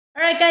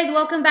Alright guys,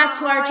 welcome back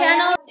to our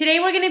channel.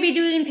 Today we're going to be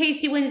doing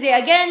Tasty Wednesday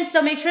again,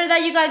 so make sure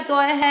that you guys go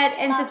ahead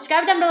and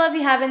subscribe down below if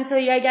you haven't, so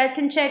you guys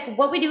can check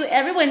what we do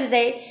every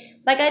Wednesday.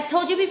 Like I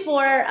told you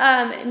before,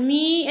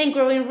 me and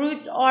Growing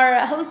Roots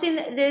are hosting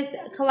this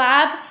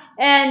collab,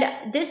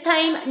 and this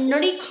time the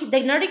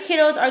Nerdy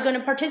Kiddoz are going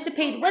to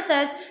participate with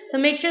us, so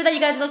make sure that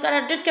you guys look at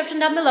our description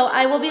down below.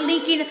 I will be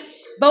linking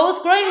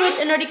both Growing Roots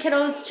and Nerdy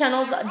Kiddoz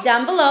channels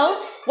down below.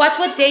 Watch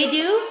what they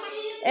do.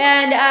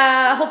 And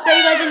hope that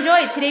you guys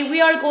enjoy it. Today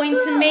we are going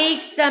to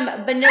make some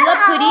vanilla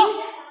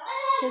pudding.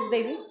 Here's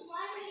baby.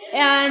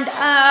 And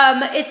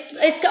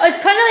it's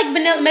kind of like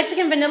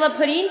Mexican vanilla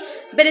pudding,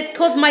 but it's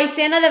called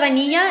maicena de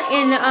vainilla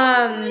in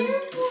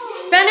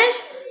Spanish.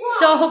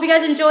 So hope you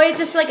guys enjoy it.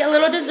 Just like a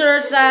little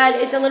dessert that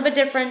it's a little bit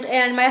different.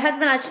 And my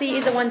husband actually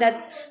is the one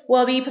that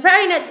will be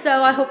preparing it.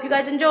 So I hope you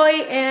guys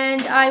enjoy.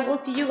 And I will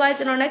see you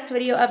guys in our next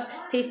video of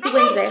Tasty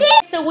Wednesday.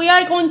 So we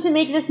are going to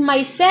make this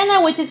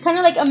maicena, which is kind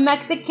of like a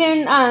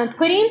Mexican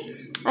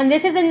pudding. And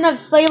this is in the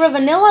flavor of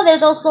vanilla.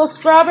 There's also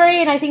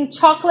strawberry and I think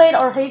chocolate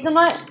or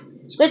hazelnut.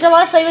 There's a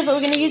lot of flavors, but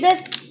we're going to use this.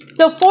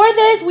 So for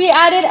this, we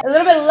added a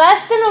little bit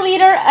less than a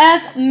liter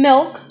of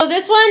milk. So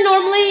this one,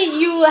 normally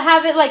you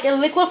have it like a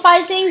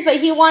liquefied things,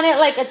 but he wanted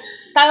like a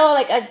style,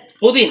 like a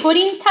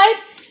pudding type.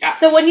 Yeah.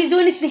 So what he's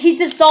doing is he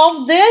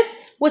dissolved this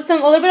with a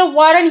little bit of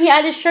water, and he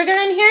added sugar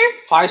in here.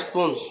 5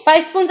 spoons.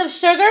 5 spoons of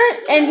sugar,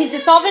 and he's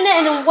dissolving it.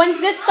 And then once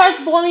this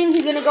starts boiling,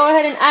 he's gonna go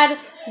ahead and add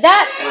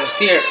that and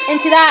stir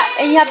into that,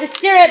 and you have to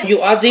stir it.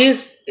 You add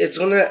this, it's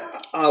gonna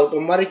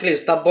automatically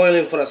stop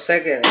boiling for a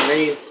second, and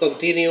then you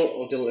continue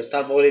until it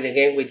starts boiling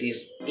again with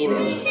this in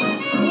it.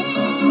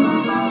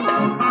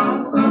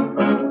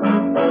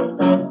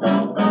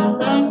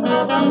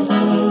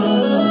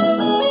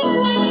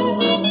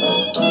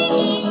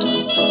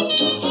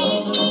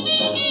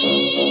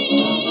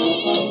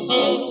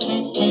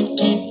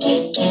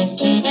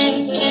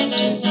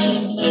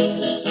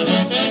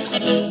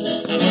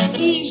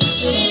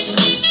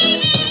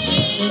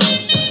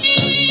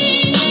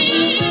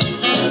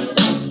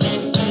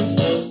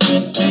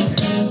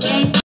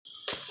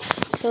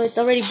 So it's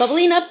already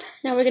bubbling up.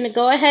 Now we're going to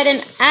go ahead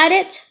and add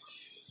it.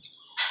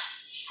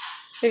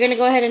 We're going to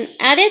go ahead and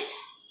add it.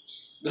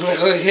 We're going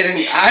to go ahead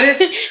and add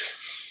it.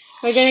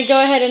 We're going to go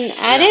ahead and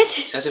add it.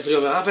 Se hace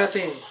frío.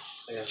 Espérate.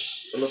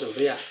 No se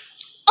enfría.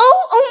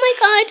 Oh my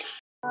God.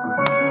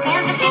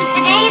 Ever since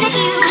the day that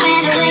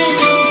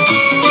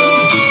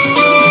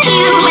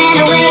you went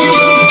away,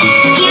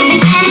 you've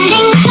been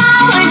sending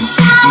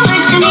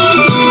flowers to me,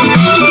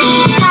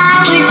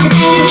 flowers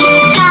today.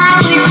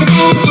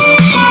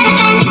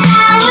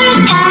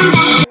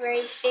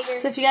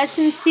 So if you guys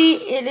can see,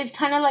 it is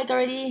kind of like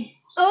already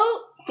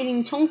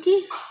getting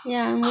chunky.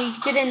 Yeah, and we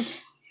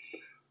didn't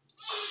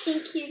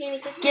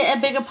get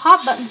a bigger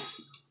pot, but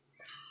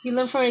we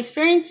learned from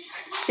experience.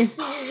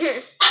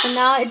 So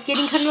now it's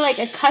getting kind of like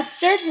a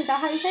custard. Is that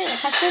how you say it? A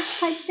custard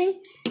type thing?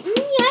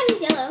 Yeah,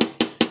 it's yellow.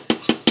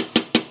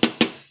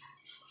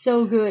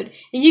 So good.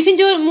 And you can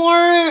do it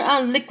more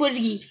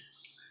liquidy.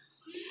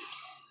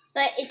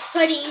 But it's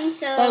pudding,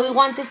 so... But we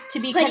want this to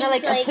be kind of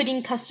like a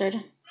pudding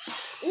custard.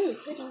 Ooh,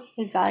 pudding.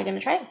 Is Valerie going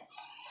to try it?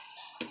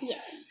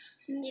 Yes.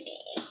 Maybe.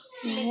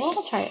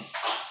 We'll try it.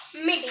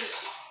 Maybe.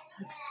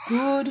 Looks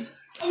good. It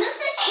looks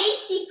like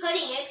tasty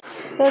pudding.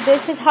 So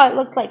this is how it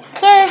looks like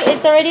served.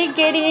 It's already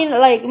getting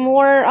like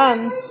more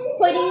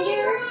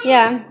puddingier?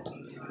 Yeah.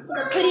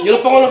 Yo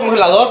lo pongo en el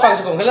congelador para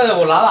que se congele de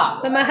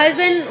volada. But my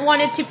husband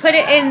wanted to put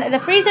it in the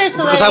freezer so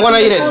because that I want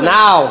to eat it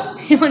now.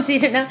 He wants to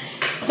eat it now.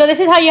 So this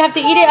is how you have to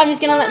eat it. I'm just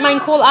going to let mine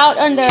cool out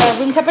on the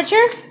room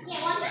temperature.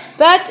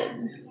 But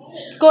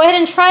go ahead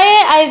and try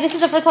it. This is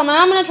the first time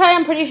I'm going to try it.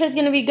 I'm pretty sure it's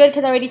going to be good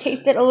because I already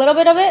tasted a little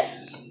bit of it.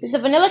 It's the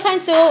vanilla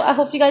kind, so I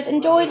hope you guys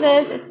enjoyed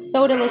this. It's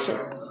so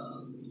delicious.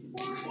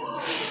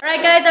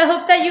 Alright guys, I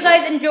hope that you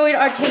guys enjoyed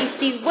our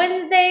Tasty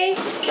Wednesday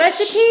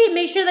recipe.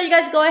 Make sure that you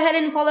guys go ahead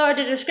and follow our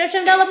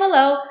description down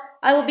below.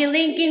 I will be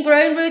linking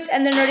Growing Roots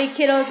and the Nerdy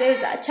Kiddoz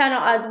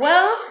channel as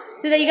well,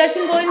 so that you guys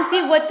can go and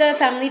see what the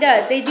family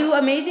does. They do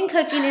amazing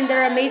cooking and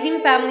they're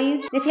amazing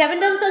families. If you haven't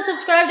done so,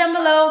 subscribe down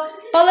below.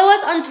 Follow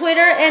us on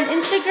Twitter and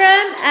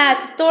Instagram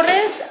at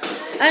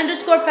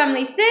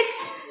Torres_family6.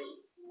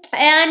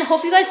 And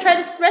hope you guys try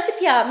this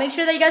recipe out. Make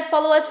sure that you guys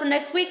follow us for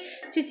next week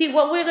to see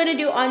what we're going to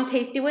do on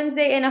Tasty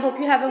Wednesday. And I hope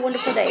you have a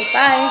wonderful day.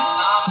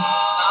 Bye.